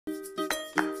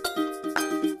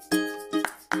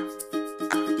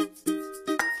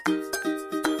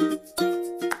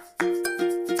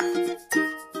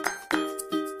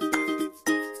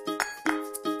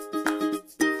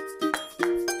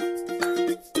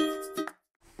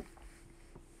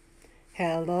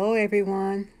Hello,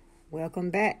 everyone. Welcome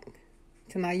back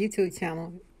to my YouTube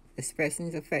channel,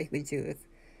 Expressions of Faith with Judith.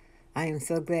 I am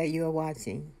so glad you are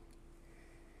watching.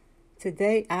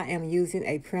 Today, I am using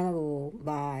a printable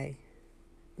by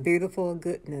Beautiful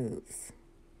Good News,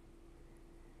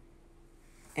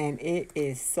 and it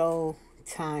is so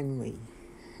timely.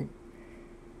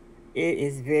 It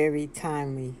is very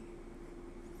timely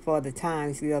for the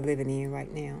times we are living in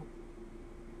right now.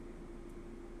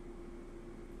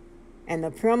 And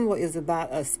the preamble is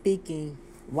about us speaking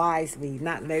wisely,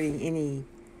 not letting any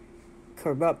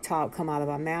corrupt talk come out of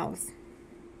our mouths.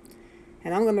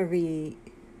 And I'm going to read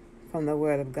from the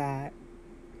Word of God.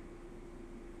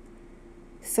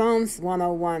 Psalms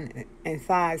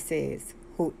 101:5 says,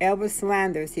 "Whoever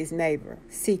slanders his neighbor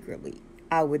secretly,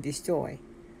 I will destroy.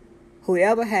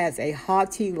 Whoever has a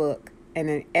haughty look and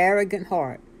an arrogant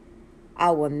heart,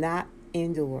 I will not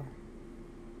endure."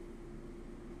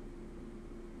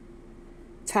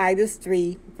 Titus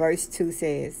 3, verse 2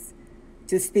 says,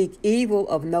 "To speak evil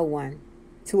of no one,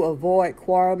 to avoid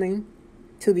quarreling,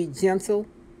 to be gentle,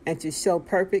 and to show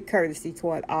perfect courtesy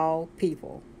toward all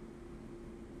people."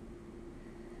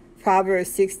 Proverbs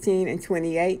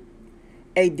 16:28,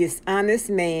 "A dishonest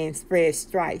man spreads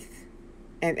strife,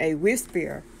 and a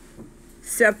whisperer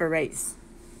separates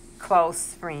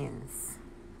close friends."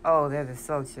 Oh, that is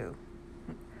so true.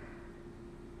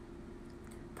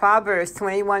 Proverbs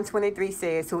 21:23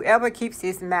 says, "Whoever keeps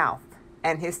his mouth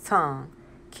and his tongue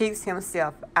keeps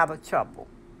himself out of trouble."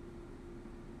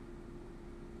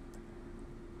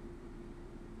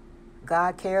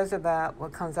 God cares about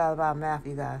what comes out of our mouth,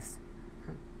 you guys.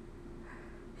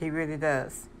 He really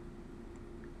does.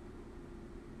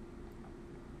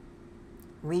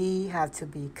 We have to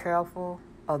be careful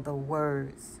of the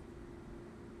words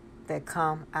that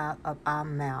come out of our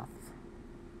mouth.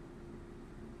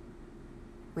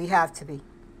 We have to be.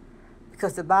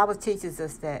 Because the Bible teaches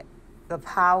us that the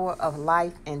power of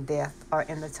life and death are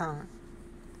in the tongue.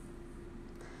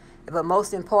 But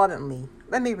most importantly,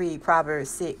 let me read Proverbs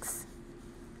 6,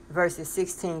 verses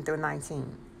 16 through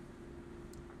 19.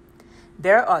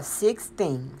 "There are 6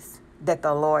 things that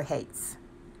the Lord hates,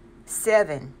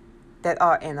 7 that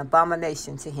are an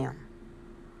abomination to him: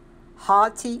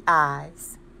 haughty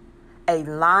eyes, a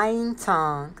lying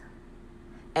tongue,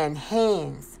 and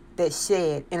hands that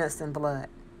shed innocent blood,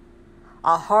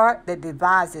 a heart that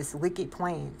devises wicked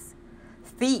plans,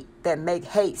 feet that make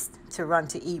haste to run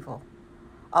to evil,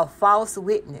 a false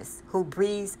witness who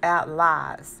breathes out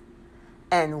lies,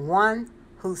 and one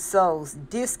who sows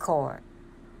discord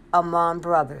among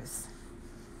brothers."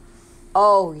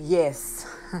 Oh, yes.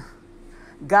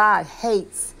 God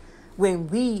hates when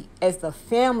we, as the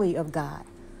family of God,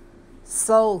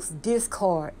 sows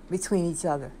discord between each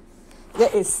other.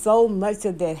 There is so much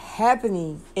of that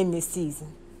happening in this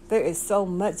season. There is so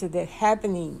much of that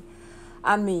happening.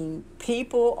 I mean,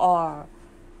 people are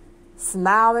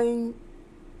smiling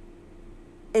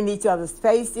in each other's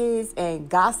faces and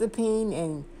gossiping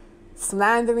and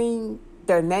slandering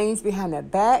their names behind their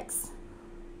backs.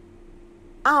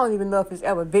 I don't even know if it's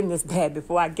ever been this bad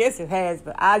before. I guess it has,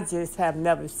 but I just have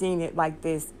never seen it like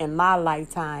this in my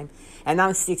lifetime, and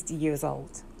I'm 60 years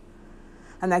old.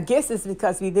 And I guess it's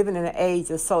because we live in an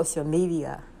age of social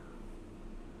media.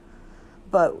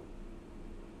 But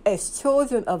as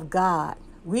children of God,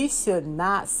 we should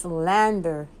not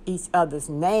slander each other's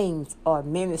names or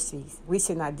ministries. We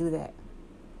should not do that.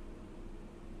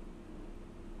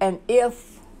 And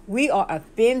if we are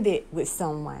offended with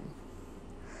someone,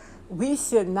 we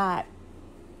should not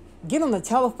get on the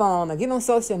telephone or get on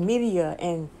social media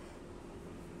and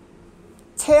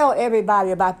tell everybody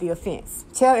about the offense.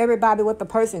 Tell everybody what the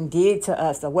person did to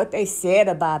us or what they said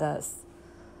about us.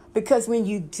 Because when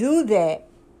you do that,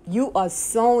 you are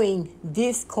sowing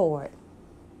discord.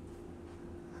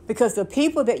 Because the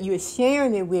people that you're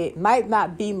sharing it with might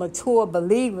not be mature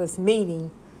believers, meaning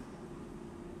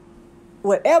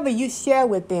whatever you share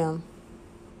with them,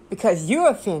 because you're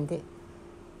offended,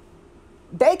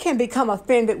 they can become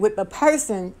offended with the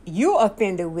person you're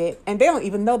offended with, and they don't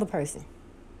even know the person.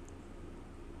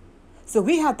 So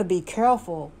we have to be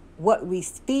careful what we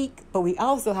speak, but we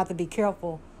also have to be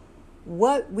careful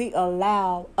what we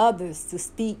allow others to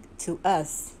speak to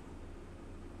us.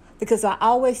 Because I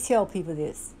always tell people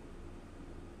this.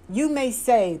 You may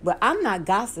say, "Well, I'm not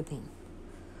gossiping."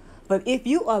 But if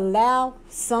you allow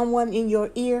someone in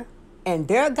your ear and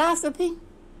they're gossiping,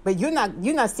 but you're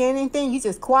not saying anything, you're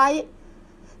just quiet,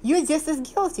 you're just as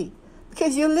guilty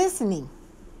because you're listening.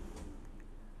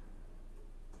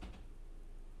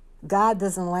 God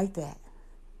doesn't like that.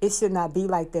 It should not be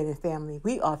like that in family.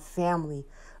 We are family.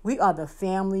 We are the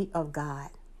family of God.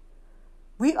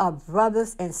 We are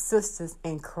brothers and sisters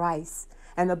in Christ.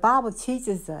 And the Bible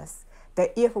teaches us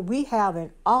that if we have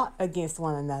an ought against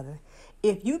one another,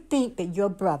 if you think that your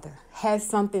brother has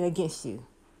something against you,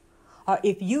 or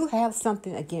if you have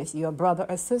something against your brother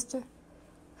or sister,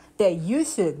 that you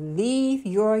should leave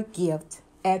your gift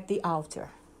at the altar.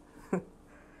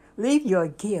 Leave your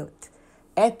gift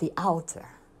at the altar.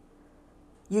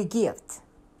 Your gift.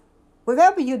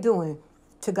 Whatever you're doing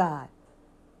to God.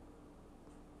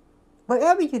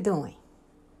 Whatever you're doing.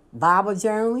 Bible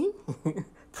journaling,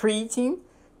 preaching,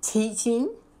 teaching,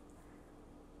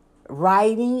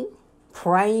 writing,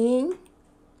 praying.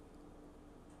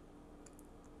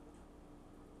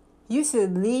 You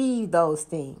should leave those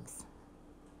things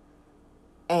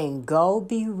and go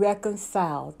be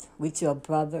reconciled with your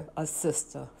brother or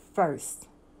sister first,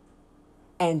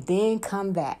 and then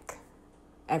come back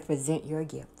and present your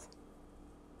gift.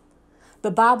 The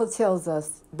Bible tells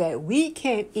us that we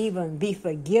can't even be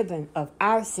forgiven of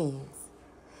our sins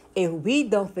if we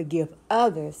don't forgive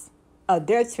others of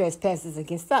their trespasses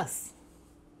against us.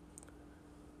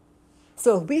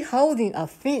 So if we're holding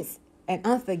offense and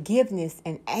unforgiveness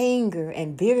and anger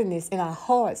and bitterness in our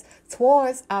hearts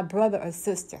towards our brother or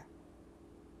sister,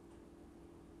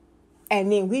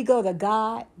 and then we go to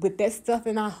God with that stuff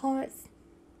in our hearts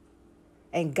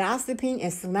and gossiping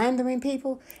and slandering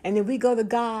people, and then we go to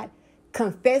God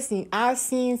confessing our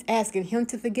sins, asking Him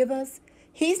to forgive us,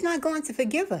 He's not going to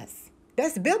forgive us.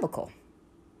 That's biblical.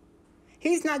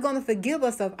 He's not going to forgive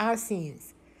us of our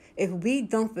sins if we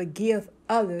don't forgive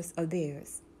others of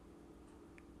theirs.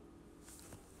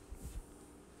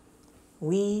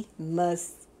 We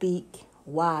must speak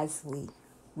wisely.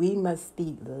 We must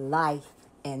speak life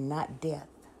and not death.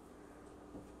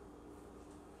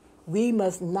 We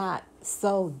must not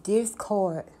sow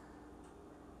discord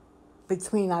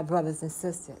between our brothers and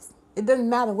sisters. It doesn't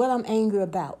matter what I'm angry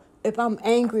about. If I'm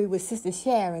angry with Sister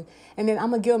Sharon, and then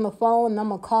I'm going to give them a phone and I'm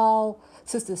going to call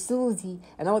Sister Susie,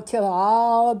 and I'm going to tell her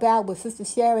all about what Sister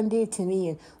Sharon did to me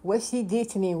and what she did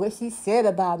to me and what she said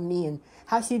about me and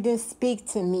how she didn't speak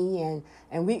to me,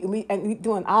 and we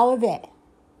doing all of that.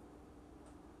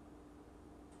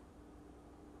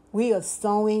 We are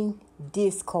sowing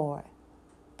discord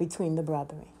between the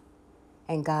brethren,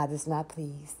 and God is not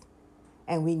pleased,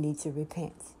 and we need to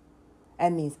repent.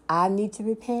 That means I need to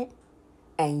repent,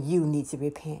 and you need to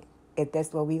repent if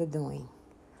that's what we are doing,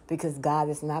 because God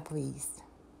is not pleased.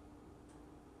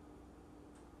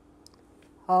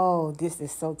 Oh, this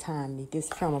is so timely. This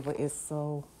promo is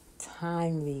so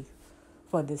timely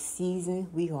for the season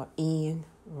we are in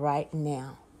right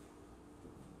now.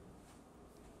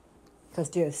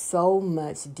 Because there's so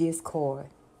much discord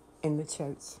in the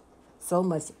church, so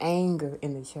much anger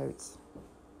in the church.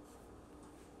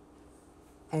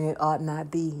 And it ought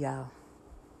not be, y'all.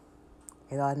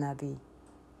 It ought not be.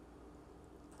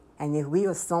 And if we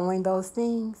are sowing those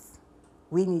things,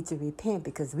 we need to repent,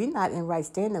 because we're not in right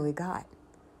standing with God.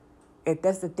 If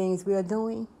that's the things we are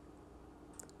doing,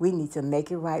 we need to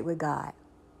make it right with God.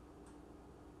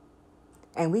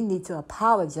 And we need to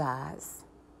apologize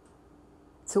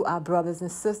to our brothers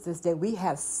and sisters that we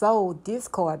have sowed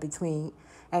discord between,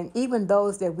 and even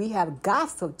those that we have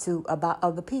gossiped to about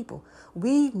other people.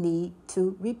 We need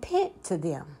to repent to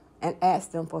them and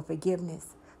ask them for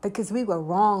forgiveness, because we were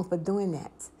wrong for doing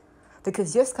that.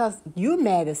 Because just because you're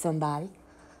mad at somebody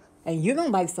and you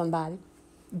don't like somebody,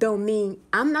 don't mean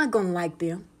I'm not going to like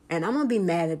them and I'm going to be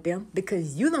mad at them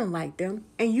because you don't like them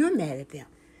and you're mad at them.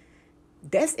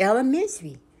 That's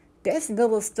elementary. That's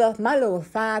little stuff my little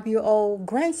 5-year-old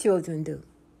grandchildren do.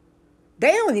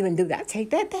 They don't even do that. I take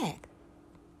that back.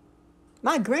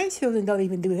 My grandchildren don't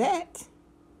even do that.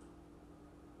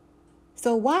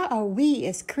 So why are we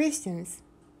as Christians,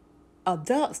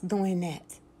 adults, doing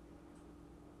that?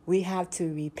 We have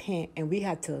to repent, and we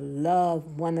have to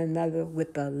love one another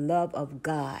with the love of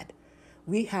God.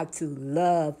 We have to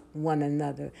love one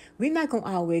another. We're not going to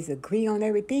always agree on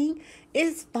everything.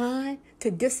 It's fine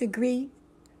to disagree,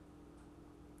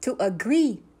 to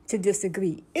agree to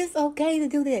disagree. It's okay to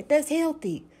do that. That's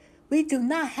healthy. We do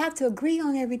not have to agree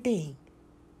on everything.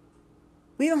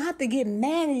 We don't have to get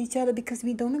mad at each other because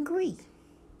we don't agree.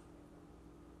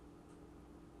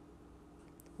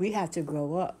 We have to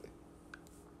grow up.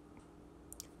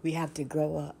 We have to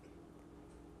grow up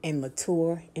and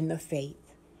mature in the faith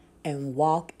and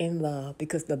walk in love,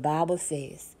 because the Bible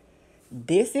says,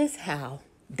 this is how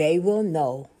they will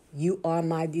know you are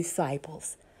my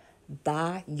disciples,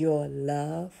 by your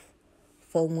love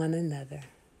for one another.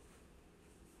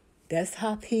 That's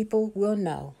how people will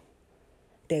know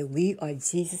that we are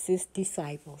Jesus'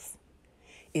 disciples,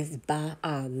 is by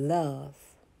our love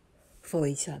for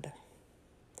each other.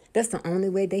 That's the only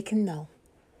way they can know.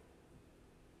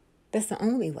 That's the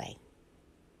only way.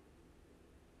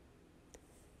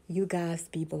 You guys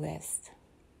be blessed.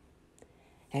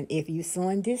 And if you're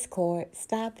sowing discord,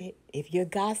 stop it. If you're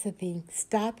gossiping,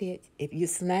 stop it. If you're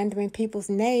slandering people's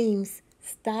names,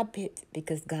 stop it,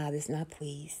 because God is not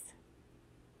pleased.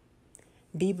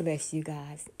 Be blessed, you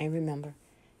guys. And remember,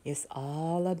 it's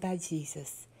all about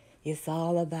Jesus. It's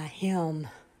all about Him.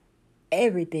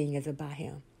 Everything is about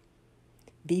Him.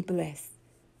 Be blessed.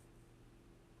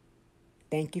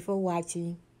 Thank you for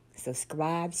watching.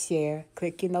 Subscribe, share,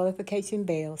 click your notification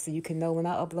bell so you can know when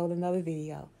I upload another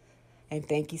video. And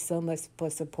thank you so much for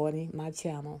supporting my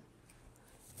channel.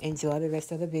 Enjoy the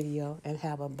rest of the video and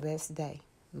have a blessed day.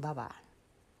 Bye-bye.